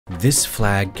This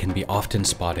flag can be often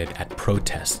spotted at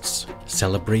protests,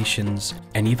 celebrations,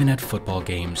 and even at football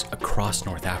games across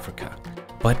North Africa.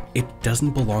 But it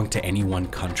doesn't belong to any one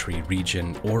country,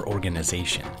 region, or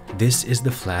organization. This is the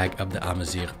flag of the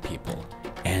Amazigh people,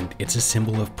 and it's a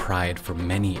symbol of pride for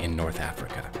many in North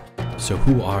Africa. So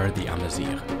who are the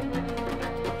Amazigh?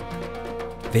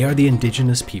 They are the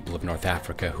indigenous people of North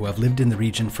Africa who have lived in the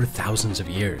region for thousands of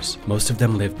years. Most of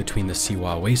them live between the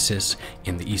Siwa Oasis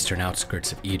in the eastern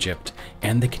outskirts of Egypt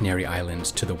and the Canary Islands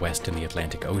to the west in the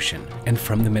Atlantic Ocean, and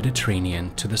from the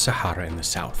Mediterranean to the Sahara in the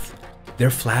south. Their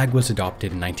flag was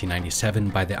adopted in 1997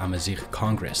 by the Amazigh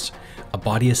Congress, a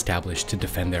body established to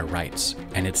defend their rights,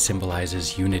 and it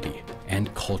symbolizes unity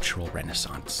and cultural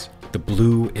renaissance. The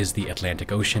blue is the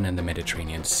Atlantic Ocean and the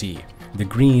Mediterranean Sea. The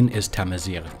green is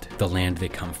Tamazight, the land they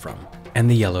come from, and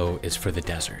the yellow is for the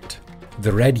desert.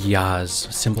 The red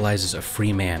Yaz symbolizes a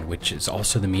free man, which is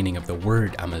also the meaning of the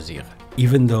word Amazigh.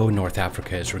 Even though North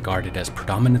Africa is regarded as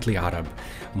predominantly Arab,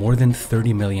 more than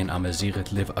 30 million Amazigh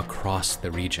live across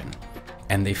the region,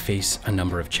 and they face a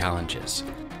number of challenges.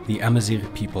 The Amazigh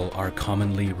people are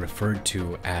commonly referred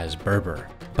to as Berber,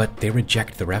 but they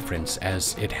reject the reference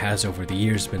as it has over the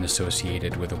years been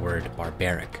associated with the word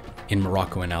barbaric. In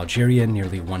Morocco and Algeria,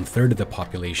 nearly 1/3 of the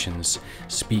populations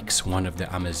speaks one of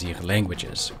the Amazigh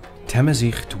languages.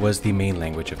 Tamazight was the main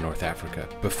language of North Africa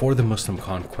before the Muslim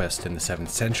conquest in the 7th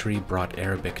century brought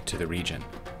Arabic to the region.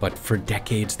 But for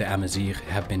decades, the Amazigh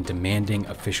have been demanding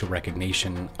official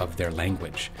recognition of their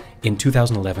language. In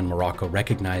 2011, Morocco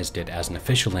recognized it as an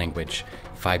official language.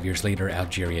 5 years later,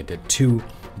 Algeria did too.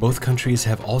 Both countries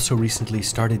have also recently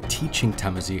started teaching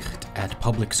Tamazight at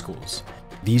public schools.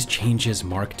 These changes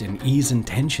marked an ease in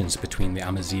tensions between the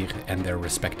Amazigh and their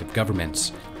respective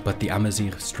governments, but the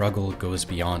Amazigh struggle goes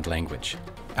beyond language.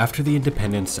 After the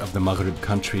independence of the Maghreb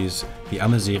countries, the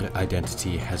Amazigh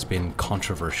identity has been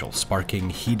controversial, sparking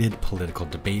heated political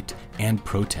debate and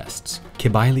protests.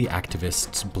 Kabylie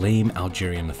activists blame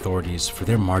Algerian authorities for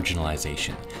their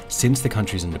marginalization since the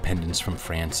country's independence from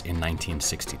France in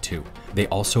 1962. They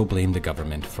also blame the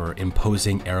government for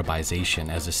imposing Arabization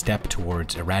as a step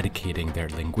towards eradicating their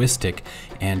linguistic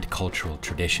and cultural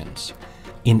traditions.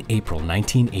 In April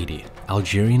 1980,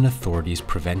 Algerian authorities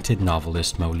prevented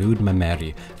novelist Mouloud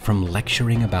Mameri from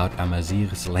lecturing about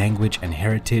Amazigh's language and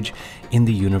heritage in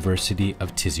the University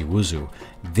of Tizi Ouzou.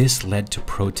 This led to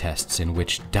protests in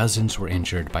which dozens were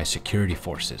injured by security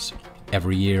forces.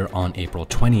 Every year on April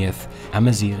 20th,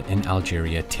 Amazigh in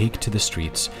Algeria take to the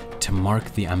streets to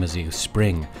mark the Amazigh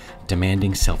Spring,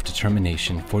 demanding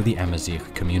self-determination for the Amazigh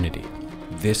community.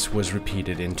 This was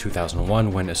repeated in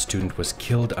 2001 when a student was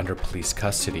killed under police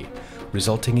custody,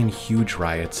 resulting in huge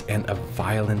riots and a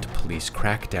violent police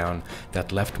crackdown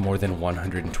that left more than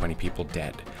 120 people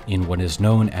dead in what is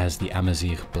known as the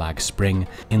Amazigh Black Spring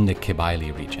in the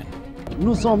Kabylie region.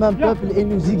 Nous sommes un peuple et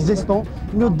nous existons.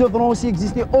 Nous devrons aussi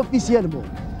exister officiellement.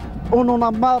 On en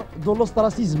a marre de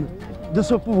l'ostracisme de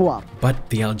ce pouvoir. But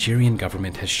the Algerian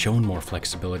government has shown more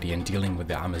flexibility in dealing with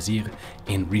the Amazigh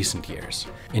in recent years.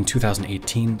 In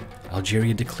 2018,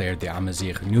 Algeria declared the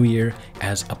Amazigh New Year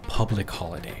as a public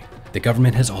holiday. The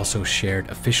government has also shared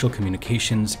official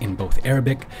communications in both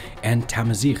Arabic and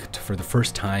Tamazight for the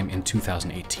first time in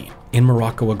 2018. In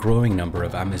Morocco, a growing number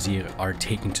of Amazigh are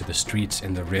taken to the streets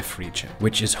in the Rif region,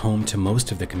 which is home to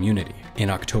most of the community. In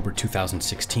October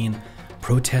 2016,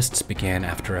 protests began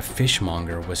after a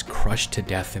fishmonger was crushed to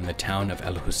death in the town of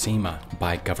El Hoceima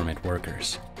by government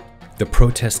workers. The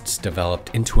protests developed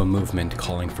into a movement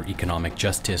calling for economic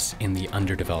justice in the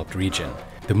underdeveloped region.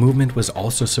 The movement was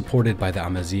also supported by the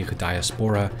Amazigh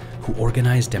diaspora, who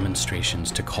organized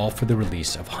demonstrations to call for the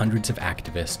release of hundreds of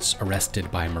activists arrested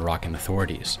by Moroccan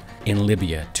authorities. In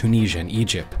Libya, Tunisia, and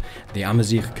Egypt, the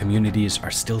Amazigh communities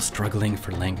are still struggling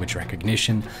for language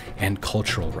recognition and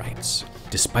cultural rights.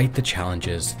 Despite the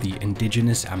challenges, the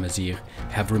indigenous Amazigh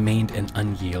have remained an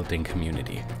unyielding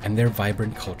community, and their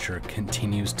vibrant culture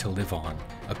continues to live on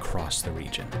across the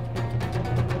region.